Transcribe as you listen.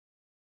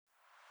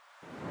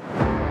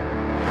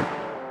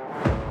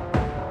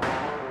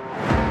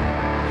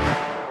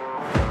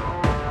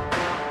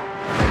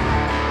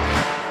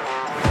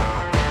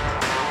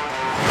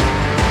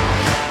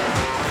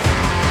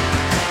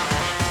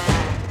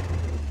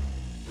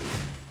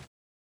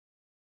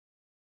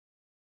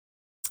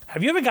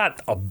Have you ever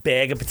got a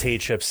bag of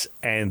potato chips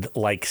and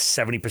like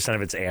 70%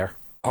 of it's air?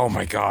 Oh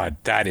my God,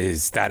 that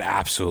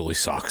absolutely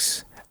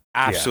sucks.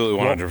 Absolutely,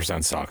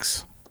 100%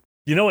 sucks.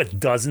 You know what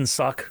doesn't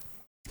suck?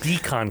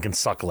 Decon can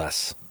suck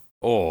less.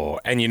 Oh,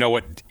 and you know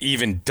what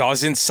even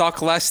doesn't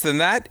suck less than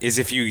that is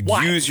if you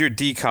use your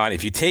decon,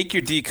 if you take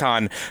your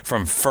decon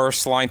from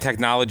First Line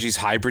Technologies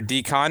Hybrid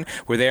Decon,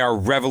 where they are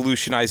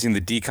revolutionizing the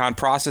decon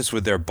process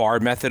with their bar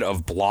method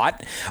of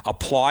blot,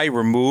 apply,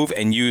 remove,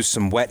 and use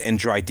some wet and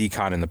dry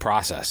decon in the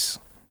process.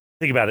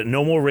 Think about it.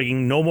 No more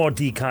rigging, no more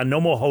decon,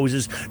 no more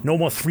hoses, no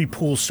more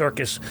three-pool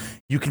circus.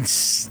 You can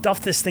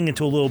stuff this thing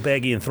into a little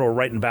baggie and throw it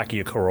right in the back of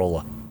your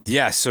Corolla.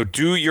 Yes, so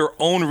do your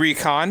own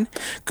recon.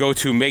 Go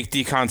to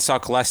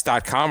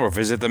makedeconsuckless.com or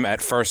visit them at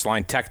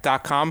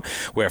firstlinetech.com,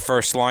 where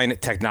First Line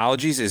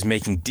Technologies is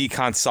making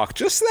decon suck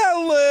just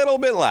that little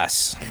bit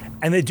less.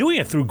 And they're doing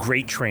it through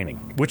great training,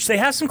 which they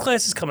have some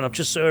classes coming up,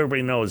 just so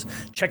everybody knows.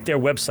 Check their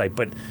website,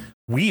 but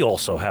we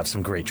also have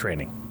some great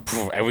training.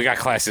 And we got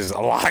a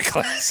lot of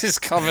classes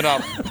coming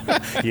up.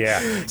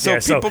 Yeah. So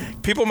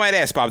people might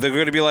ask, Bob, they're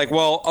going to be like,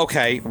 well,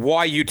 okay,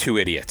 why you two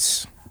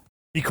idiots?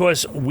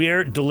 Because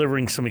we're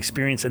delivering some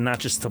experience and not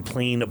just the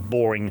plain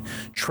boring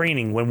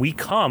training. When we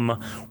come,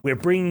 we're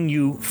bringing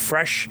you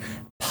fresh,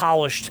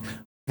 polished,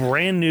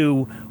 brand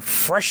new,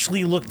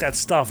 freshly looked at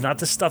stuff, not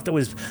the stuff that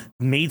was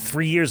made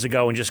 3 years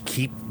ago and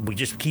we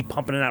just keep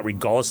pumping it out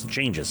regardless of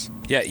changes.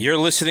 Yeah, you're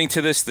listening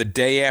to this the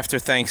day after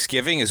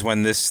Thanksgiving is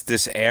when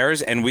this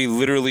airs, and we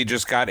literally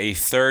just got a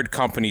third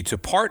company to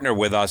partner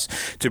with us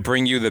to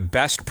bring you the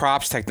best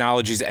props,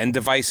 technologies, and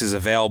devices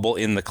available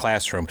in the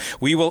classroom.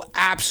 We will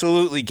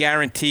absolutely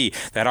guarantee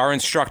that our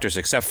instructors,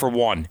 except for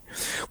one,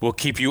 will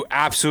keep you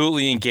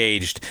absolutely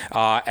engaged,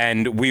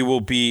 and we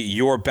will be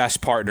your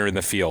best partner in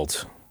the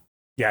field.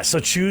 Yeah, so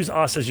choose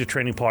us as your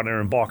training partner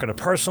and embark on a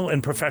personal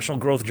and professional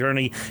growth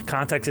journey.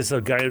 Contact us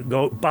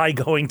by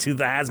going to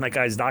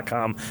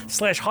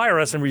thehazmatguys.com/hire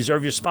us and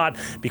reserve your spot,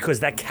 because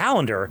that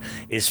calendar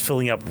is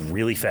filling up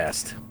really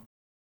fast.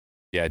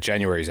 Yeah,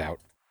 January's out.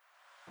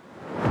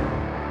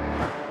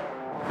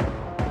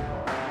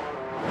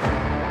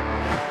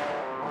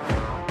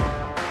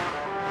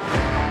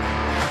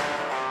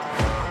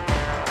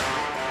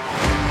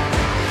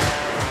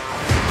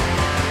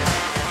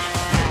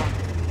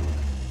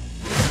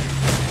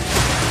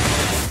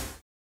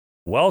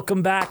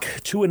 Welcome back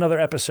to another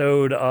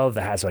episode of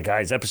the Hazmat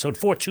Guys, episode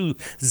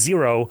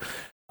 420.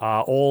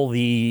 All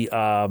the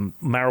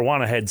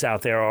marijuana heads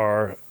out there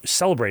are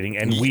celebrating,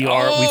 and we've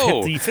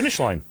hit the finish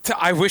line.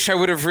 I wish I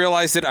would have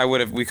realized it.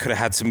 We could have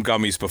had some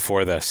gummies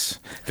before this.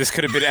 This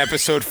could have been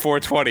episode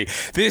 420.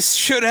 This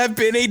should have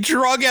been a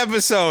drug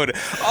episode.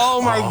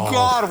 Oh my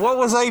God, what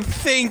was I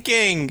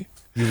thinking?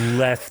 You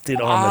left it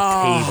on the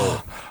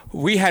table.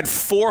 We had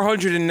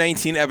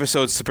 419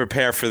 episodes to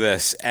prepare for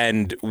this,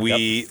 and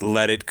we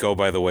let it go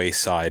by the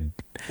wayside.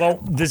 Well,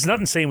 there's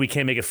nothing saying we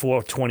can't make it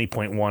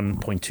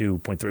 420.1,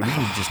 0.2, 0.3. We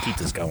can just keep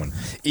this going.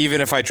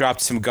 Even if I dropped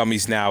some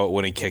gummies now, it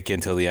wouldn't kick in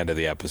until the end of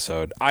the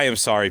episode. I am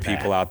sorry,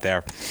 people out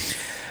there.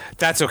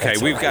 That's okay.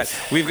 We've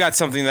got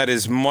something that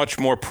is much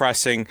more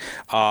pressing.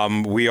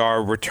 We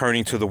are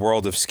returning to the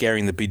world of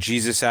scaring the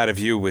bejesus out of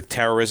you with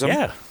terrorism.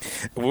 Yeah.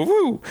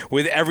 Woo-woo.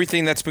 With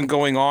everything that's been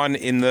going on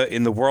in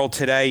the world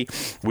today,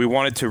 we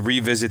wanted to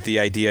revisit the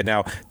idea.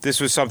 Now, this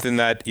was something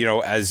that,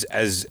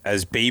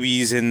 as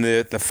babies in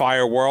the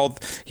fire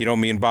world,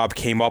 me and Bob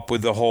came up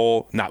with the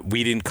whole,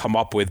 we didn't come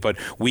up with, but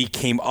we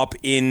came up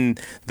in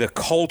the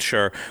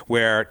culture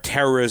where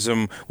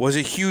terrorism was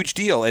a huge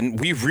deal. And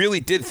we really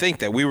did think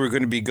that we were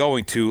going to be going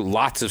to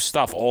lots of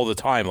stuff all the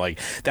time. Like,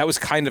 that was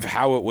kind of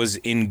how it was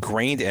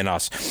ingrained in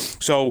us.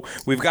 So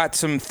we've got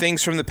some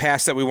things from the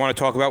past that we want to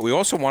talk about. We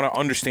also want to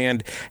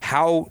understand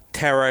how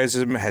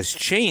terrorism has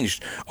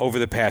changed over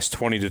the past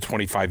 20 to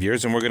 25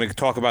 years, and we're going to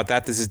talk about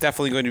that. This is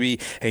definitely going to be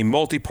a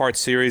multi-part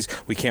series.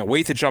 We can't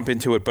wait to jump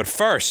into it. But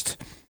first,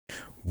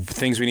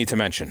 things we need to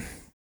mention.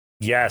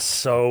 Yes.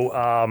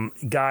 So,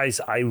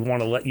 guys, I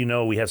want to let you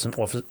know we have some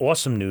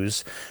awesome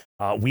news.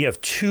 We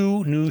have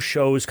 2 new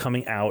shows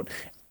coming out.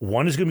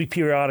 One is going to be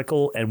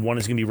periodical and one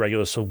is going to be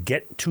regular. So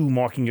get to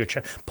marking your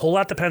check. Pull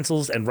out the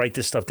pencils and write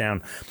this stuff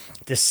down.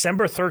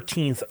 December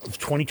 13th of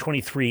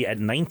 2023 at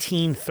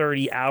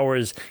 19:30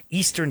 hours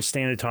Eastern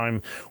Standard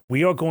Time,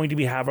 we are going to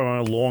be having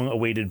our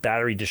long-awaited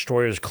Battery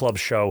Destroyers Club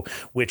show,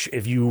 which,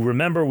 if you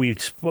remember, we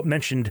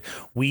mentioned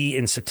we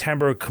in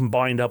September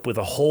combined up with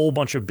a whole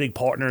bunch of big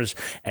partners,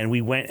 and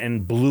we went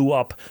and blew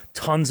up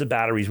tons of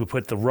batteries. We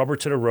put the rubber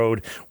to the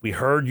road. We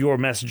heard your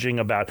messaging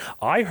about,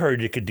 I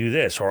heard it could do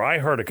this, or I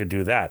heard it could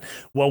do that.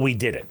 Well, we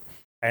did it.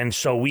 And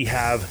so we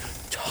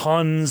have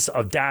tons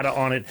of data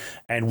on it,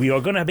 and we are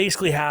going to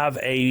basically have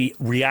a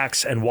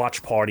reacts and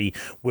watch party.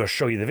 We'll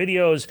show you the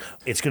videos.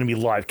 It's going to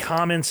be live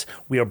comments.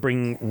 We are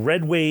bringing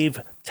Red Wave,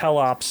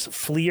 Telops,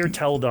 Fleer,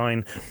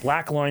 Teledyne,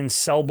 Blackline,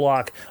 Cell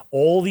Block.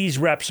 All these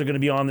reps are going to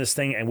be on this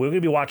thing, and we're going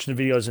to be watching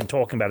the videos and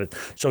talking about it.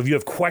 So if you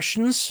have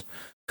questions,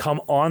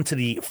 come on to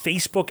the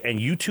Facebook and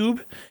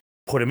YouTube.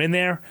 Put them in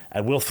there,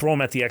 and we'll throw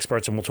them at the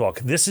experts, and we'll talk.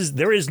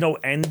 There is no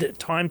end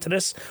time to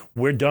this.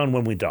 We're done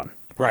when we're done.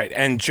 Right.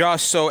 And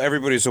just so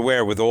everybody's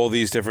aware, with all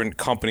these different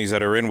companies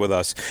that are in with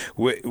us,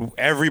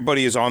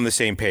 everybody is on the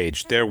same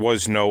page. There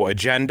was no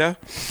agenda.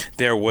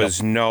 There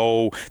was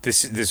no,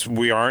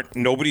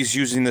 nobody's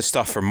using this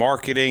stuff for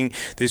marketing.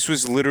 This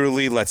was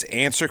literally, let's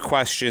answer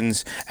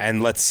questions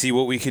and let's see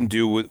what we can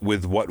do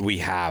with what we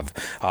have.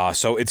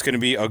 So it's going to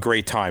be a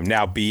great time.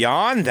 Now,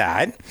 beyond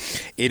that,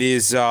 it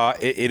is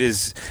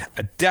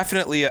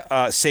definitely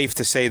safe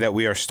to say that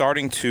we are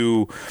starting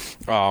to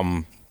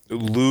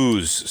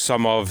lose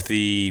some of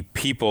the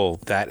people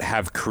that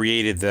have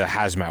created the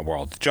hazmat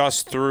world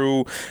just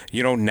through,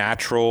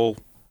 natural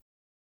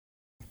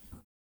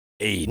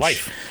age.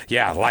 Life.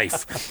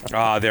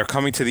 They're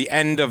coming to the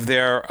end of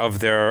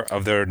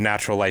their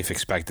natural life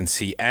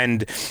expectancy.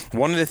 And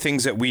one of the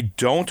things that we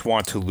don't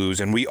want to lose,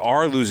 and we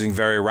are losing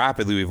very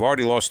rapidly, we've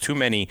already lost too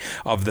many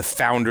of the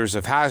founders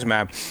of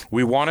hazmat.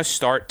 We want to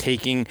start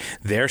taking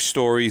their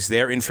stories,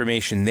 their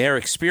information, their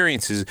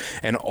experiences,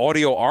 and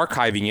audio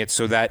archiving it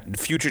so that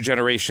future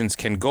generations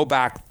can go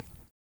back.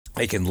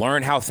 They can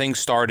learn how things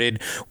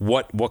started,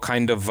 what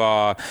kind of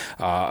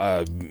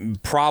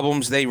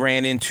problems they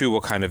ran into,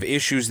 what kind of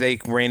issues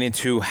they ran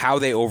into, how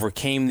they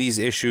overcame these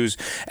issues.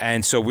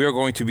 And so we're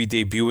going to be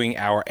debuting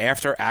our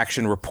After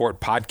Action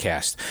Report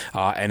podcast.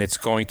 And it's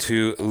going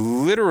to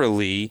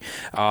literally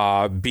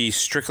be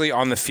strictly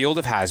on the field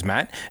of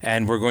hazmat.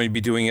 And we're going to be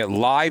doing it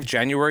live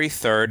January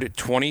 3rd,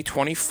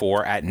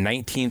 2024 at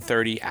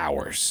 1930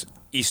 hours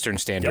Eastern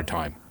Standard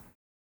Time.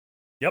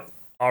 Yep.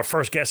 Our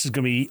first guest is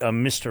going to be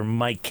Mr.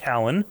 Mike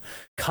Callan.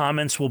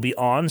 Comments will be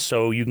on,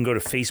 so you can go to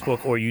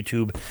Facebook or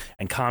YouTube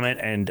and comment,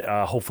 and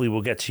hopefully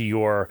we'll get to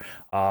your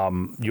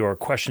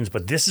questions.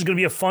 But this is going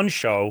to be a fun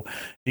show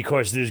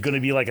because there's going to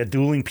be like a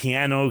dueling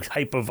piano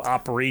type of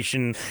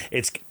operation.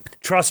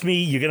 Trust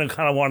me, you're going to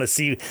kind of want to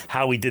see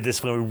how we did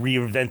this when we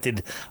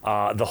reinvented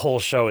the whole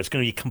show. It's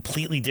going to be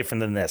completely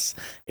different than this.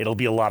 It'll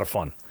be a lot of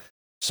fun.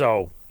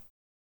 So,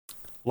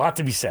 a lot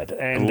to be said.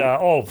 And,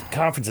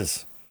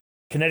 conferences.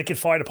 Connecticut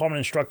Fire Department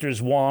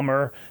instructors,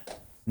 WAMR,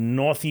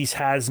 Northeast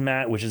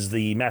Hazmat, which is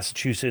the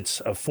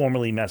Massachusetts,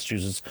 formerly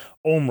Massachusetts,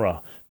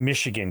 OMRA,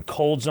 Michigan,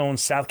 Cold Zone,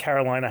 South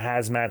Carolina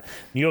Hazmat,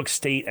 New York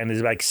State, and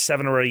there's like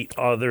 7 or 8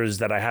 others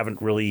that I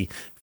haven't really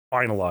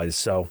finalized.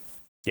 So,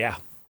 yeah,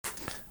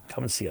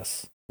 come and see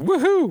us.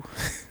 Woohoo!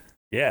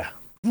 Yeah.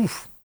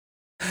 Oof.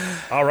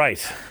 All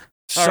right.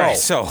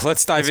 So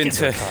let's dive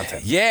into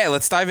content. Yeah,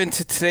 let's dive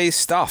into today's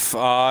stuff.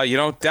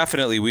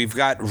 Definitely we've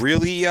got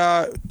really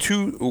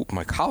two. Ooh,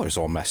 my collar's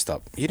all messed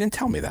up. You didn't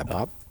tell me that,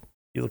 Bob.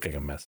 You look like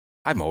a mess.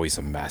 I'm always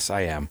a mess.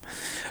 I am.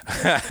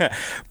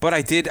 But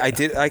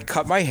I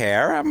cut my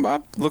hair.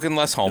 I'm looking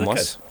less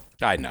homeless.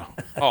 I know.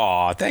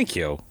 Oh, thank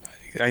you.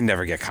 I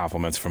never get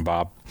compliments from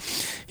Bob.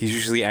 He's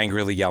usually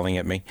angrily yelling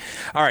at me.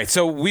 All right,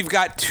 so we've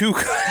got two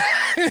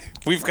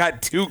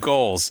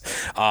goals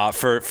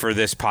for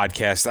this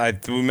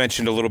podcast. We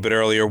mentioned a little bit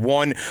earlier.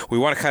 One, we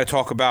want to kind of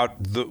talk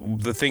about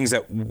the things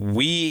that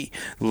we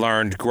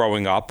learned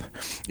growing up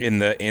in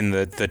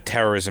the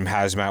terrorism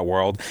hazmat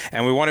world,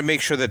 and we want to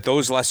make sure that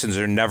those lessons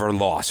are never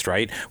lost.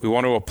 Right? We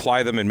want to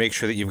apply them and make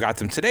sure that you've got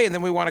them today, and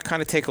then we want to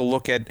kind of take a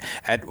look at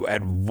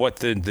what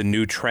the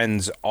new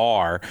trends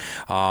are.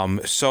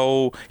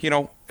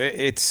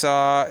 It's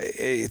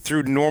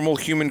through normal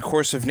human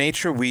course of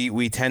nature,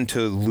 we tend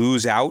to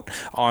lose out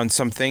on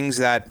some things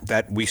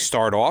that we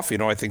start off.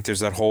 I think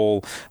there's that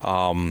whole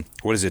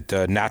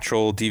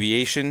natural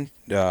deviation.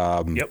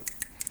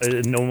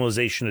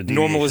 Normalization of deviance.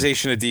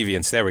 Normalization of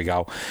deviance. There we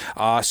go.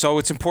 So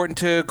it's important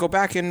to go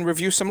back and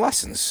review some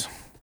lessons.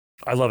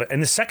 I love it.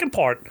 And the second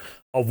part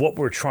of what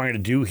we're trying to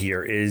do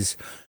here is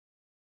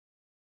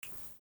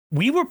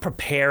we were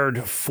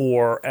prepared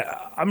for,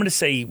 I'm going to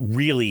say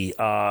really,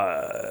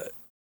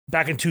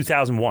 back in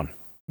 2001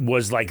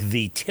 was like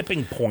the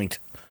tipping point.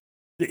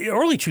 The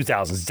early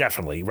 2000s,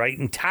 definitely, right?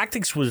 And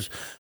tactics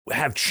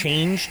have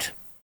changed.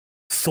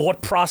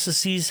 Thought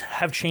processes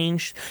have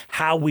changed.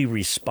 How we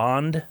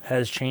respond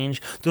has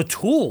changed. The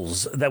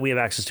tools that we have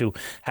access to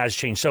has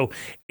changed. So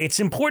it's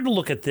important to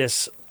look at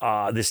this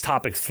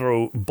topic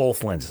through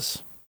both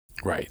lenses.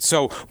 Right.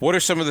 So what are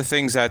some of the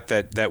things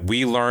that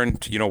we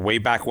learned, way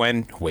back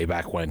when?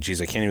 Geez,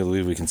 I can't even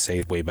believe we can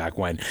say way back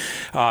when.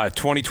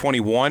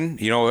 2021,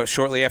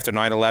 shortly after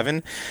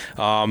 9/11.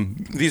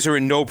 These are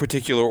in no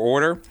particular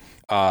order.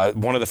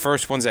 One of the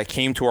first ones that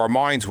came to our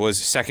minds was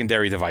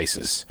secondary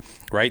devices.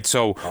 Right.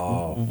 So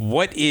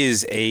what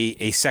is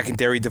a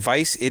secondary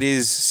device? It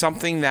is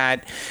something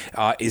that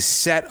is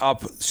set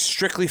up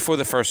strictly for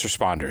the first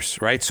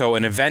responders. Right. So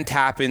an event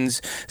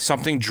happens,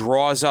 something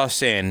draws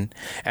us in,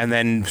 and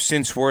then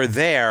since we're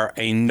there,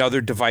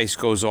 another device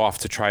goes off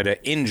to try to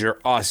injure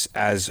us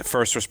as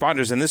first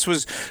responders. And this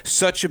was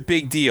such a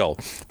big deal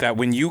that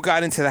when you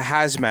got into the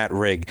hazmat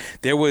rig,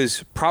 there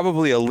was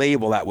probably a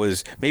label that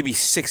was maybe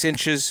 6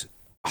 inches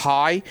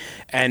high,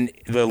 and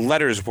the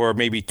letters were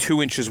maybe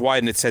 2 inches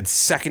wide, and it said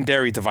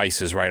secondary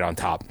devices right on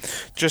top.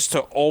 Just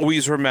to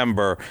always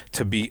remember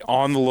to be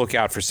on the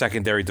lookout for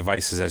secondary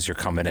devices as you're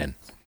coming in.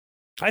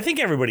 I think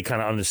everybody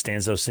kind of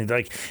understands those things.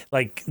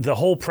 Like the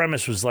whole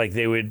premise was like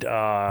they would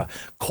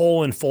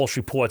call in false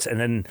reports, and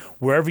then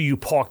wherever you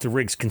park the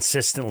rigs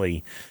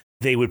consistently,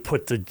 they would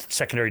put the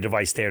secondary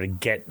device there to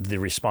get the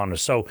responder.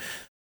 So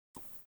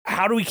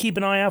how do we keep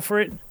an eye out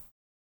for it?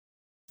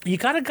 You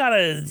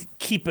gotta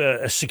keep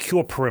a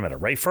secure perimeter,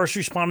 right? First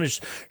responders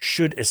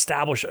should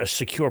establish a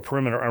secure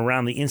perimeter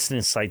around the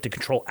incident site to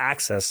control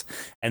access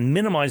and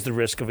minimize the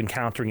risk of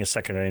encountering a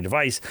secondary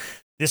device.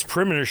 This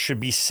perimeter should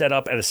be set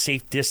up at a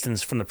safe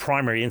distance from the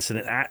primary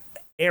incident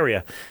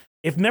area.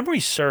 If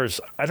memory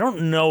serves, I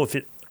don't know if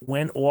it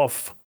went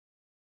off.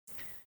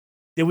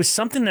 There was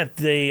something that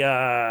they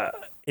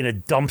in a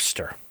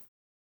dumpster.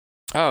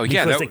 Oh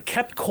yeah, because they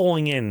kept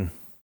calling in.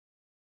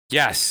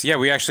 Yes, yeah,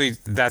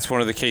 that's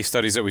one of the case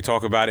studies that we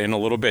talk about in a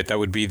little bit. That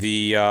would be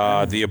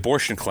the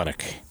abortion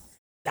clinic.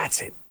 That's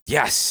it.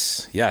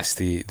 Yes,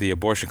 the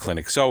abortion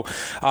clinic. So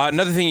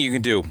another thing you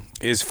can do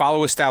is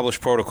follow established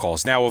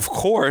protocols. Now, of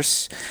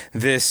course,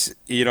 this,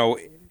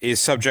 is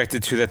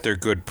subjected to that they're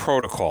good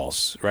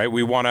protocols, right?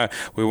 We want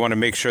to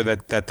make sure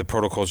that the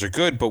protocols are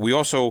good, but we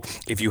also,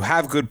 if you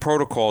have good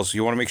protocols,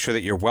 you want to make sure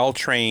that you're well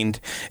trained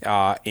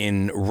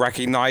in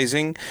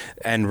recognizing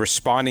and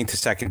responding to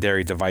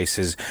secondary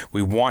devices.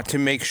 We want to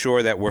make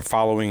sure that we're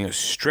following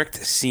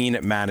strict scene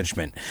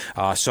management.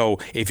 So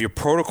if your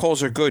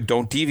protocols are good,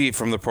 don't deviate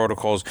from the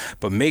protocols,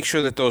 but make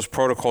sure that those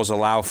protocols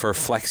allow for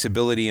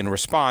flexibility in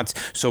response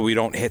so we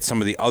don't hit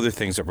some of the other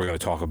things that we're going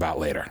to talk about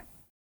later.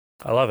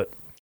 I love it.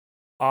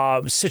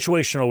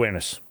 Situational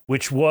awareness,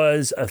 which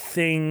was a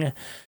thing.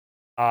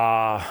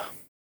 I'm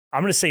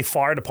going to say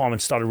fire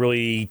department started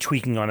really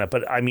tweaking on it,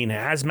 but I mean,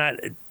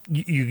 hazmat,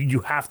 you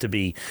have to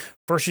be.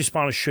 First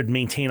responders should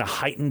maintain a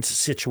heightened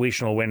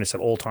situational awareness at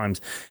all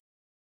times.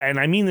 And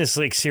I mean this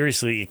like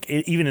seriously,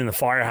 even in the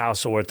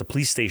firehouse or at the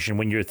police station,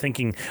 when you're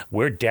thinking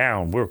we're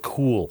down, we're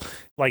cool,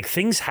 like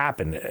things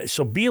happen.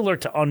 So be alert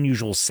to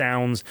unusual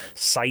sounds,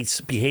 sights,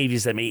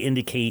 behaviors that may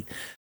indicate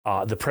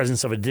the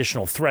presence of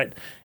additional threat,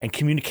 and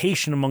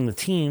communication among the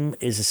team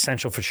is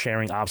essential for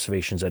sharing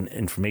observations and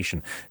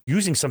information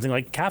using something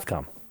like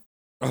CAFCOM.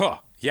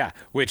 Oh, yeah.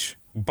 Which,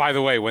 by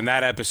the way, when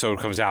that episode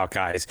comes out,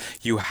 guys,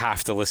 you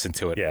have to listen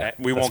to it. Yeah,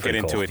 we won't get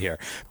into it here.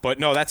 But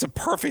no, that's a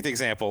perfect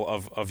example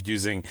of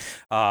using,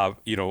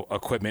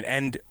 equipment.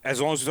 And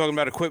as long as we're talking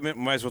about equipment,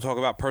 we might as well talk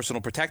about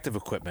personal protective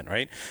equipment,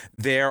 right?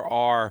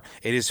 It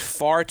is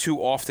far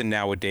too often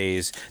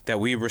nowadays that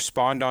we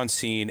respond on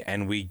scene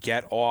and we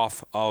get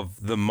off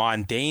of the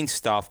mundane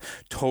stuff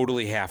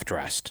totally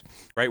half-dressed,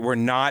 right? We're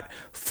not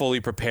fully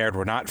prepared.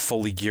 We're not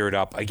fully geared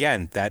up.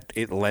 Again, that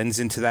it lends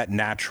into that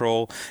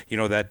natural,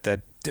 God,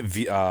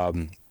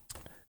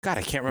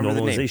 I can't remember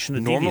the name.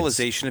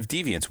 Normalization of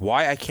deviance.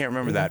 Why? I can't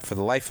remember that for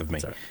the life of me.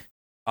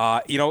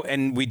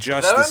 And we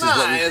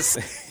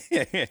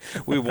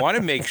we want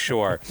to make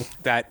sure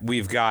that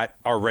we've got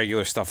our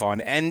regular stuff on.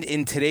 And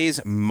in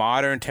today's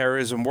modern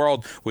terrorism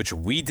world, which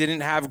we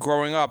didn't have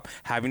growing up,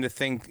 having to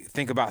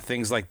think about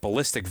things like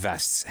ballistic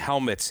vests,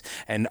 helmets,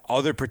 and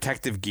other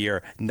protective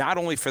gear, not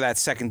only for that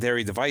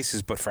secondary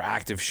devices, but for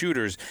active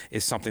shooters,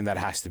 is something that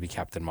has to be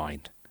kept in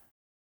mind.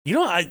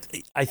 I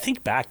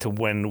think back to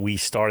when we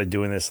started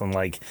doing this, and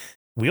like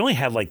we only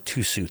had like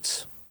 2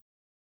 suits,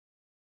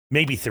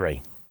 maybe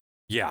 3.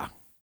 Yeah.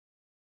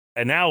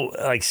 And now,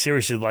 like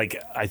seriously,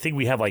 like I think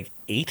we have like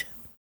 8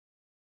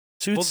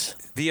 suits.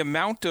 Well, the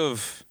amount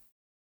of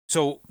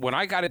when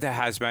I got into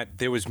hazmat,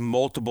 there was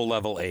multiple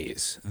level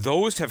A's.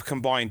 Those have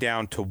combined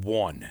down to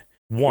one.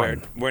 Where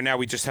now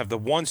we just have the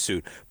 1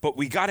 suit, but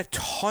we got a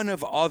ton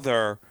of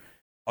other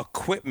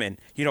equipment.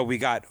 We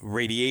got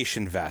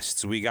radiation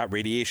vests, we got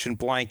radiation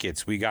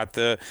blankets, we got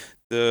the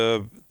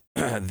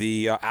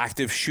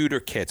active shooter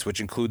kits,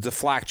 which includes the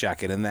flak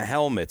jacket and the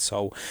helmet.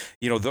 So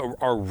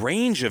our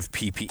range of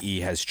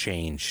PPE has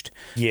changed.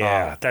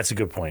 Yeah, that's a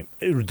good point.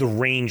 The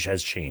range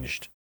has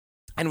changed,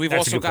 and we've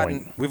also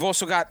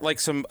got like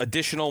some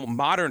additional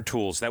modern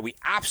tools that we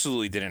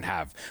absolutely didn't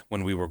have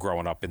when we were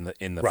growing up in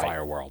the right.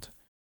 fire world.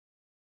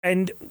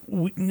 And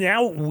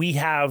now we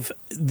have,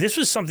 this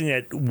was something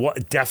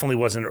that definitely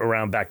wasn't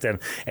around back then.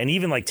 And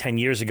even like 10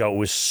 years ago, it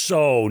was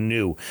so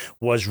new,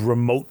 was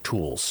remote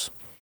tools.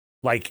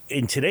 Like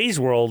in today's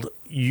world,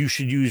 you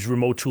should use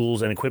remote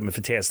tools and equipment for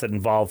tasks that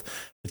involve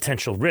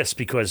potential risks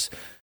because,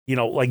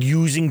 like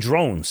using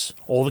drones.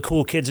 All the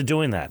cool kids are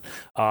doing that.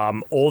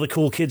 All the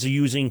cool kids are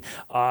using,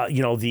 forgive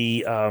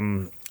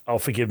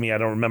me, I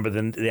don't remember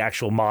the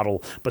actual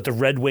model, but the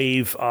Red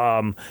Wave,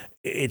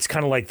 it's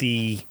kind of like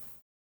the...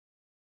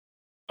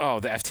 Oh,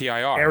 the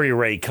FTIR. Area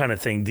Ray kind of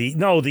thing.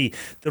 The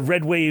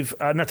Red Wave,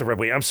 not the Red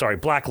Wave, I'm sorry,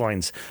 Black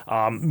Lines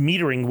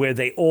metering where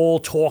they all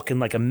talk in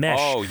like a mesh.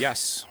 Oh,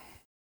 yes.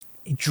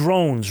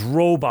 Drones,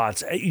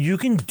 robots. You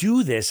can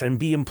do this and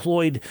be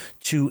employed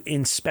to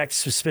inspect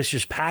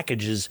suspicious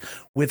packages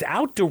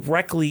without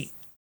directly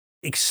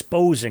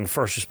exposing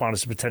first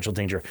responders to potential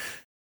danger.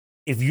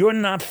 If you're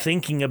not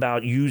thinking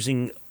about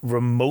using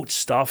remote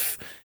stuff,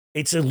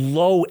 it's a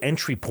low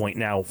entry point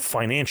now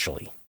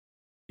financially.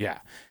 Yeah.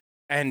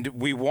 And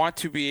we want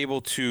to be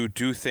able to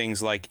do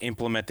things like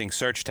implementing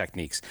search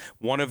techniques.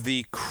 One of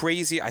the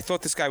crazy, I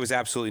thought this guy was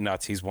absolutely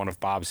nuts. He's one of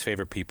Bob's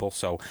favorite people,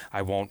 so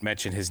I won't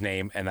mention his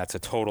name, and that's a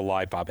total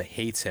lie. Bob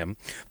hates him.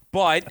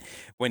 But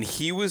when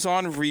he was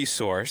on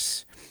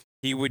Resource,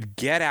 he would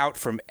get out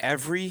from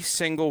every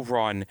single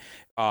run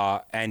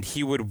and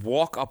he would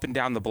walk up and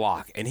down the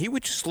block, and he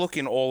would just look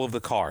in all of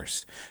the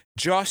cars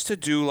just to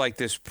do like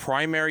this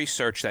primary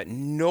search that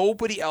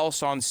nobody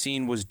else on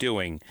scene was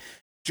doing,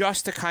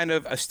 just to kind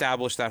of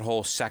establish that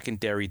whole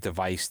secondary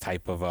device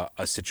type of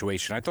a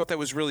situation. I thought that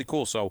was really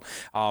cool. So,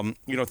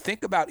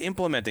 think about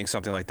implementing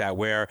something like that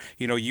where,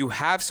 you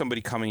have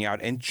somebody coming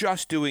out and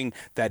just doing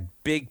that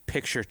big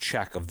picture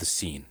check of the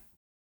scene.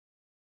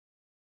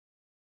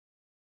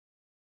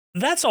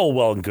 That's all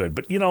well and good,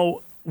 but,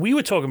 we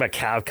were talking about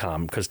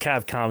Cavcom because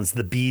Cavcom's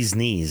the bee's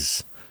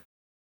knees.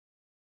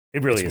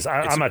 It really is.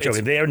 I'm not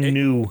joking. They are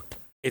new.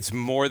 It's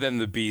more than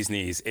the bee's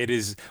knees. It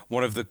is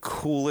one of the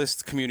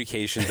coolest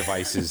communication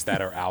devices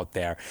that are out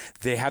there.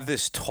 They have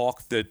this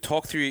the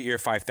Talk Through Your Ear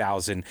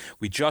 5000.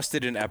 We just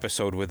did an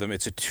episode with them.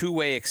 It's a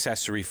two-way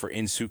accessory for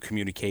in-suit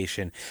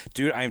communication.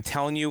 Dude, I'm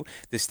telling you,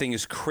 this thing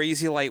is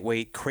crazy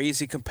lightweight,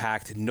 crazy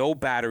compact, no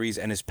batteries,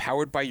 and is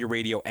powered by your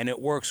radio, and it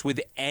works with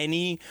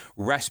any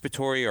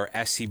respiratory or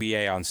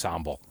SCBA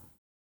ensemble.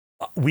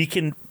 We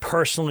can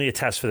personally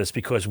attest for this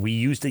because we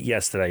used it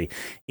yesterday.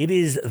 It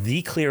is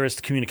the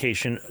clearest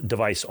communication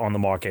device on the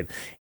market.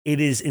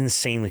 It is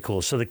insanely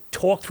cool. So the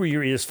Talk Through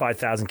Your Ears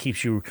 5000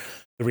 keeps you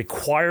the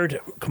required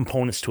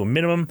components to a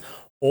minimum.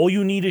 All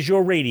you need is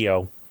your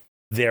radio,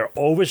 their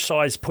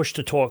oversized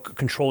push-to-talk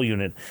control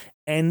unit,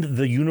 and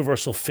the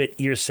universal fit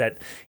ear set.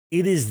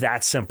 It is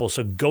that simple.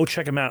 So go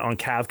check them out on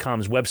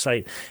Cavcom's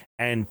website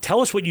and tell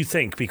us what you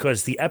think,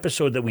 because the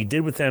episode that we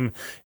did with them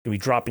will be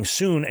dropping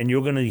soon, and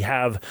you're going to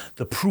have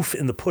the proof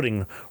in the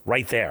pudding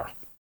right there.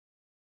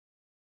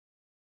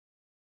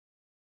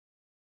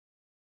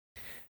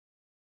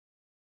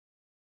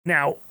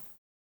 Now,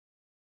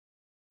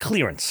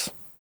 clearance.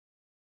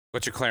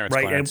 What's your clearance?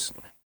 Right, Clarence?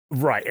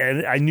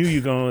 And I knew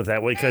you were going with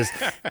that way because,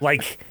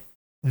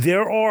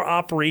 there are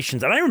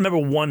operations, and I remember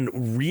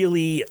one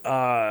really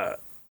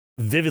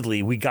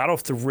vividly. We got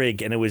off the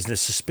rig, and it was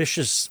this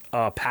suspicious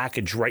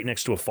package right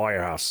next to a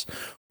firehouse,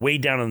 way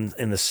down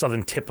in the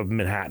southern tip of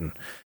Manhattan,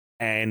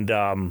 and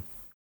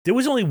there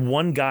was only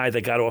one guy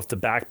that got off the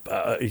back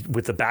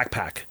with the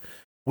backpack,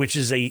 which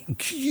is a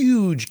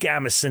huge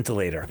gamma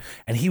scintillator,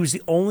 and he was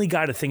the only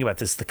guy to think about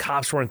this. The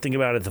cops weren't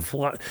thinking about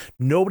it.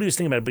 Nobody was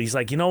thinking about it, but he's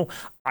like,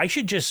 I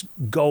should just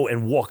go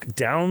and walk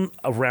down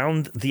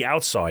around the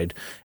outside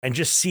and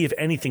just see if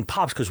anything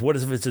pops, because what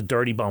if it's a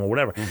dirty bomb or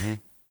whatever? Mm-hmm.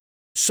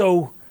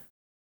 So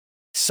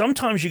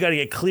sometimes you got to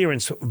get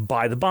clearance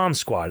by the bomb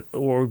squad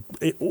or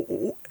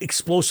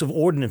explosive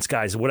ordnance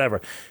guys or whatever.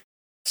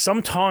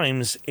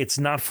 Sometimes it's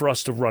not for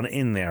us to run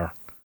in there.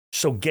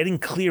 So getting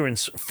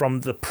clearance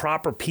from the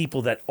proper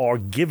people that are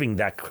giving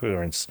that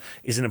clearance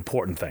is an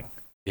important thing.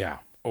 Yeah.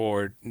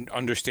 Or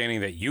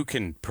understanding that you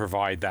can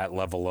provide that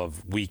level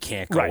of we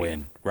can't go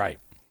in. Right.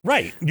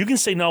 Right. You can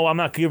say, no, I'm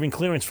not giving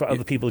clearance for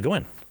other people to go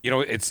in.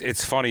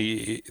 It's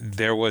funny.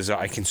 There was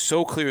I can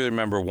so clearly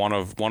remember one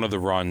of the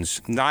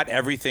runs. Not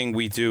everything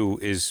we do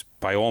is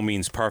by all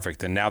means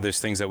perfect, and now there's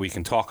things that we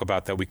can talk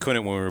about that we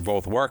couldn't when we were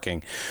both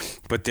working.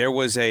 But there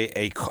was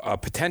a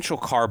potential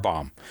car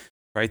bomb.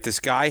 Right, this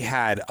guy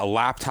had a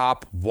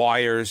laptop,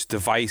 wires,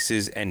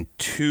 devices, and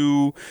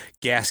 2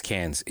 gas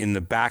cans in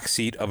the back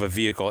seat of a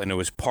vehicle, and it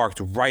was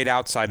parked right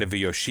outside of a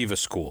yeshiva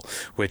school,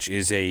 which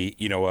is a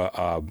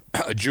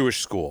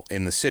Jewish school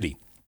in the city.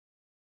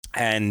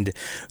 And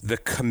the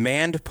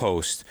command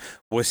post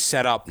was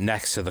set up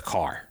next to the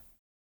car.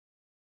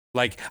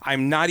 Like,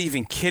 I'm not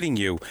even kidding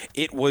you.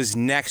 It was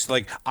next.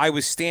 Like, I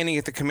was standing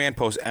at the command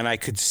post, and I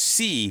could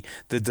see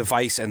the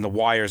device and the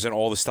wires and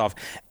all the stuff,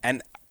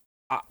 and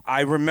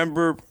I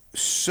remember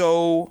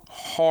so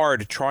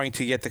hard trying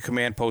to get the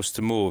command post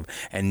to move,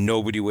 and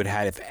nobody would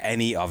have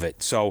any of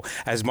it. So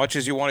as much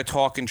as you want to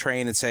talk and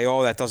train and say,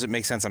 oh, that doesn't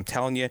make sense, I'm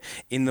telling you,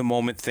 in the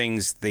moment,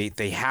 things,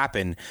 they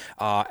happen.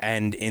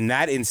 And in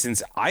that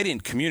instance, I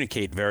didn't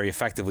communicate very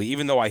effectively.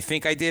 Even though I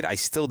think I did, I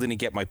still didn't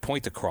get my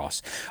point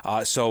across.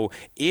 So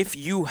if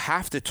you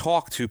have to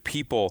talk to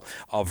people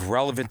of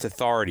relevant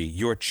authority,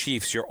 your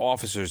chiefs, your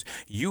officers,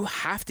 you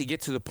have to get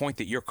to the point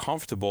that you're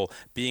comfortable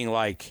being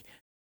like,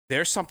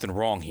 there's something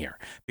wrong here,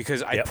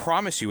 because I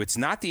promise you, it's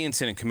not the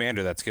incident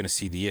commander that's going to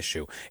see the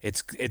issue.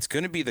 It's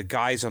going to be the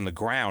guys on the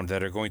ground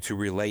that are going to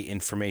relay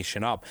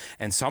information up.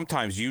 And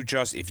sometimes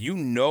if you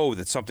know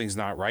that something's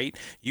not right,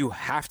 you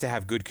have to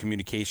have good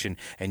communication,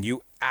 and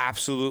you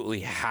absolutely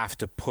have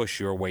to push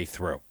your way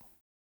through.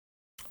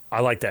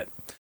 I like that.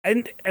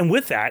 And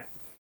with that,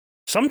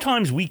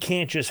 sometimes we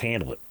can't just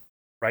handle it,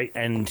 right?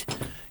 And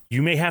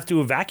you may have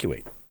to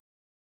evacuate.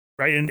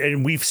 Right,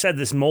 and we've said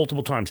this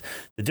multiple times.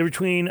 The difference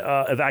between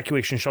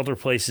evacuation and shelter in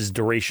place is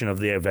duration of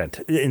the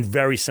event, in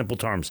very simple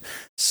terms.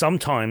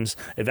 Sometimes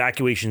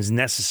evacuation is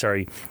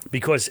necessary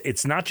because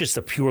it's not just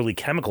a purely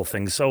chemical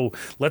thing. So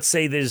let's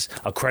say there's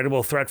a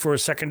credible threat for a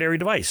secondary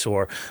device,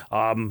 or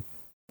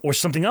or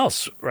something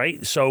else,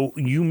 right? So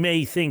you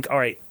may think, all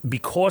right,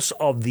 because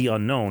of the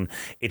unknown,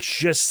 it's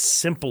just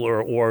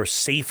simpler or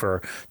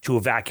safer to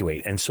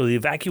evacuate. And so the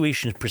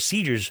evacuation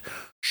procedures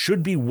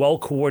should be well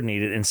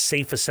coordinated and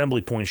safe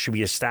assembly points should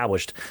be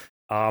established.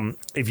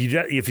 If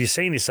you're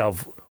saying to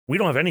yourself, we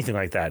don't have anything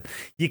like that,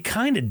 you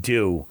kind of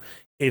do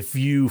if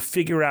you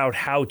figure out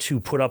how to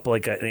put up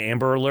like an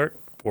Amber Alert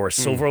or a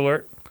Silver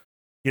Alert.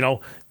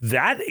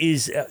 That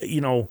is,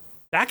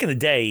 back in the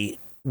day,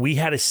 we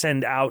had to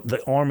send out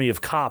the army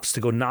of cops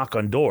to go knock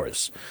on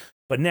doors.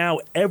 But now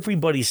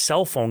everybody's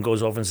cell phone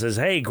goes off and says,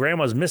 hey,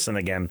 grandma's missing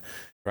again.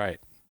 Right.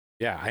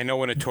 Yeah, I know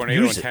when a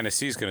tornado in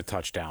Tennessee is going to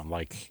touch down.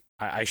 Like,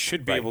 I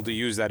should be able to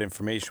use that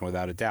information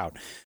without a doubt.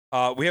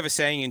 We have a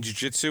saying in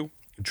jiu-jitsu,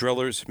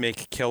 drillers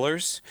make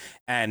killers,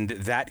 and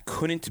that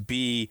couldn't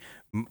be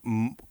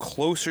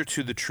closer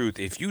to the truth.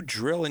 If you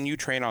drill and you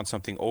train on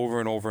something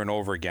over and over and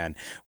over again,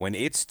 when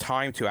it's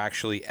time to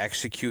actually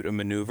execute a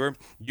maneuver,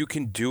 you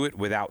can do it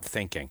without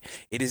thinking.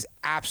 It is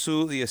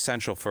absolutely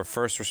essential for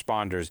first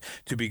responders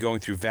to be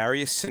going through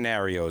various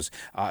scenarios,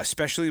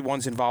 especially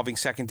ones involving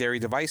secondary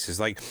devices.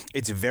 Like,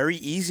 it's very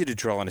easy to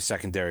drill on a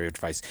secondary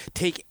device.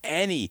 Take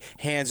any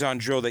hands-on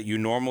drill that you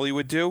normally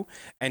would do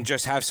and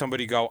just have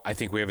somebody go, I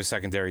think we have a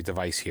secondary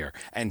device here,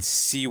 and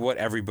see what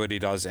everybody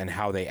does and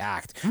how they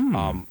act.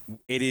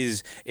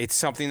 It's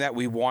something that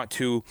we want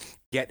to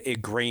get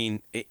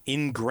ingrained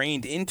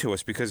into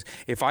us, because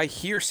if I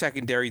hear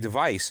secondary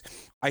device,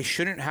 I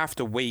shouldn't have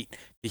to wait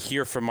to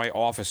hear from my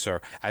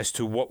officer as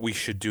to what we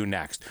should do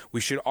next.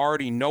 We should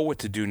already know what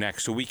to do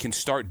next so we can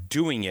start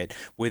doing it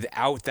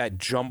without that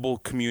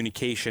jumbled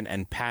communication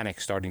and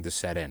panic starting to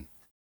set in.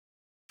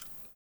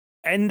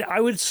 And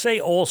I would say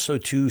also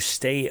to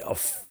stay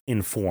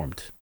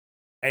informed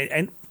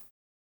and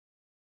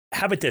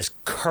have it this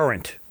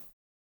current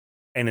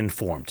and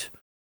informed.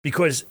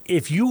 Because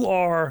if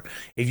you're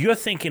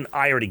thinking,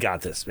 I already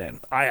got this, man,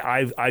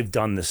 I've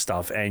done this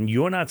stuff, and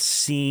you're not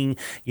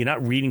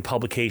reading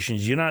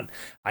publications,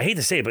 I hate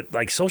to say it, but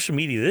like social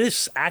media,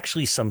 there's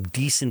actually some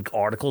decent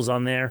articles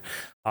on there.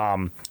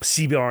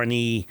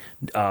 CBRNE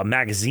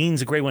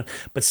magazine's a great one,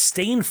 but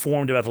stay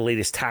informed about the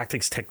latest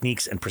tactics,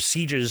 techniques, and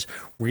procedures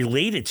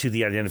related to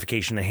the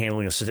identification and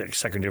handling of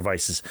secondary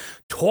devices.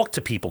 Talk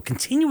to people.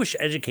 Continuous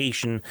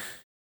education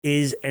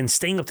and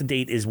staying up to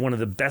date is one of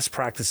the best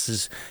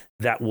practices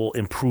that will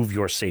improve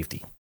your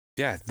safety.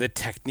 Yeah, the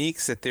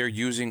techniques that they're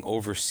using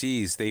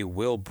overseas, they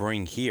will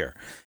bring here.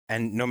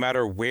 And no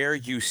matter where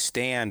you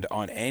stand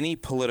on any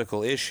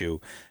political issue,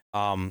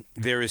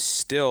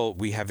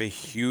 we have a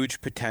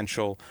huge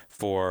potential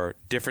for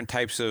different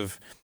types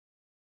of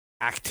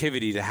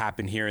activity to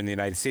happen here in the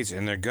United States,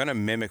 and they're going to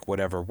mimic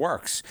whatever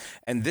works.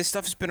 And this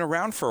stuff has been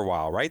around for a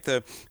while, right?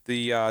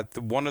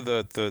 One of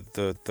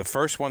the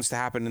first ones to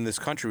happen in this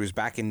country was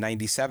back in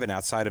 '97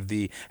 outside of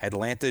the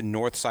Atlanta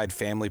Northside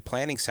Family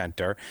Planning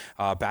Center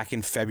back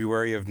in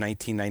February of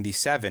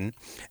 1997,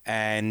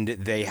 and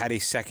they had a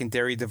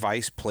secondary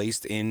device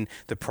placed in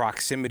the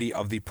proximity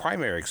of the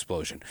primary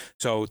explosion.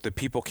 So the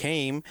people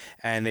came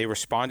and they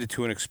responded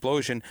to an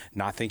explosion,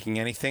 not thinking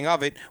anything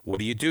of it. What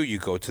do? You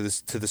go to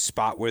the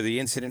spot where the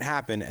incident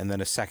happened, and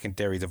then a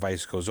secondary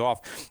device goes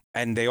off.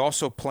 And they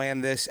also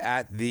planned this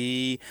at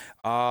the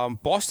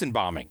Boston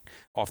bombing.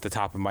 Off the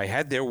top of my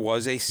head, there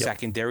was a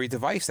secondary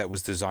device that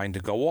was designed to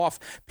go off.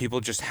 People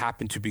just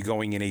happened to be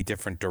going in a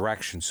different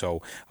direction,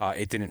 so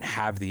it didn't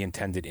have the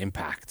intended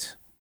impact.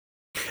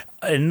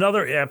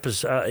 Another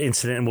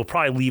incident, and we'll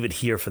probably leave it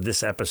here for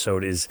this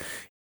episode, is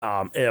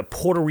a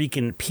Puerto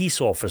Rican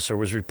peace officer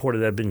was reported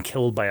to have been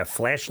killed by a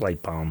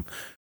flashlight bomb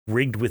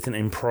rigged with an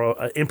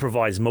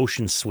improvised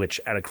motion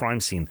switch at a crime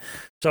scene.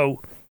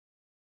 So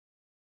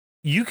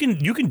you can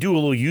do a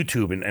little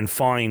YouTube and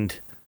find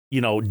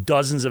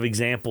dozens of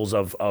examples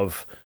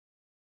of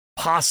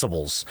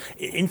possibles.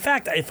 In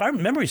fact, if our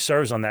memory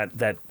serves on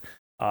that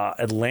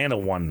Atlanta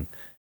one,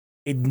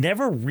 it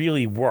never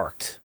really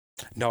worked.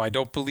 No, I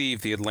don't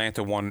believe the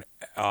Atlanta one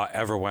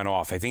ever went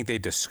off. I think they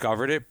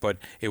discovered it, but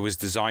it was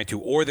designed to,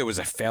 or there was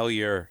a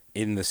failure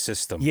in the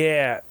system.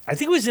 Yeah, I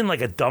think it was in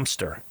like a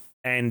dumpster.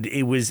 And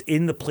it was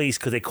in the place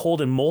because they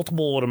called in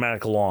multiple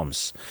automatic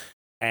alarms,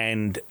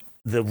 and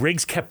the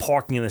rigs kept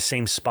parking in the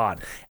same spot.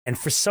 And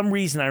for some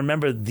reason, I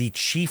remember the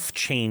chief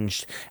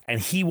changed, and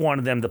he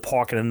wanted them to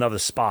park in another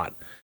spot.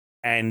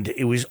 And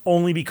it was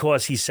only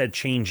because he said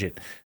change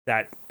it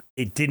that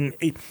it didn't.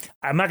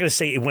 I'm not going to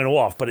say it went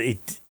off, but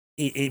it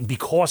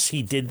because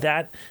he did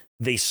that,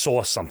 they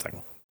saw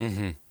something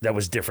that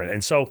was different.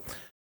 And so,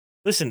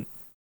 listen.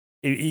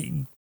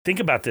 Think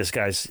about this,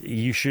 guys.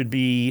 You should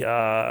be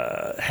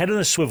head on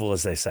a swivel,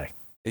 as they say.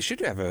 They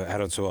should have a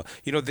head on swivel.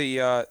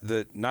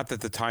 The not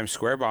that the Times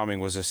Square bombing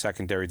was a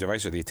secondary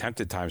device, or the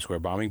attempted Times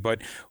Square bombing,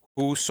 but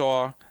who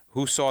saw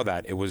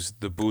that? It was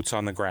the boots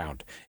on the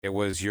ground. It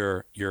was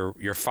your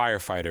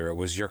firefighter. It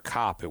was your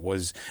cop. It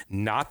was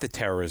not the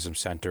terrorism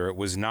center. It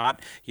was not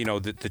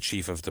the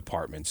chief of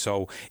department.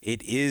 So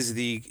it is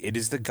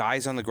the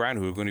guys on the ground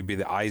who are going to be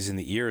the eyes and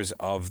the ears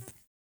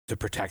to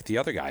protect the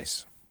other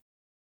guys.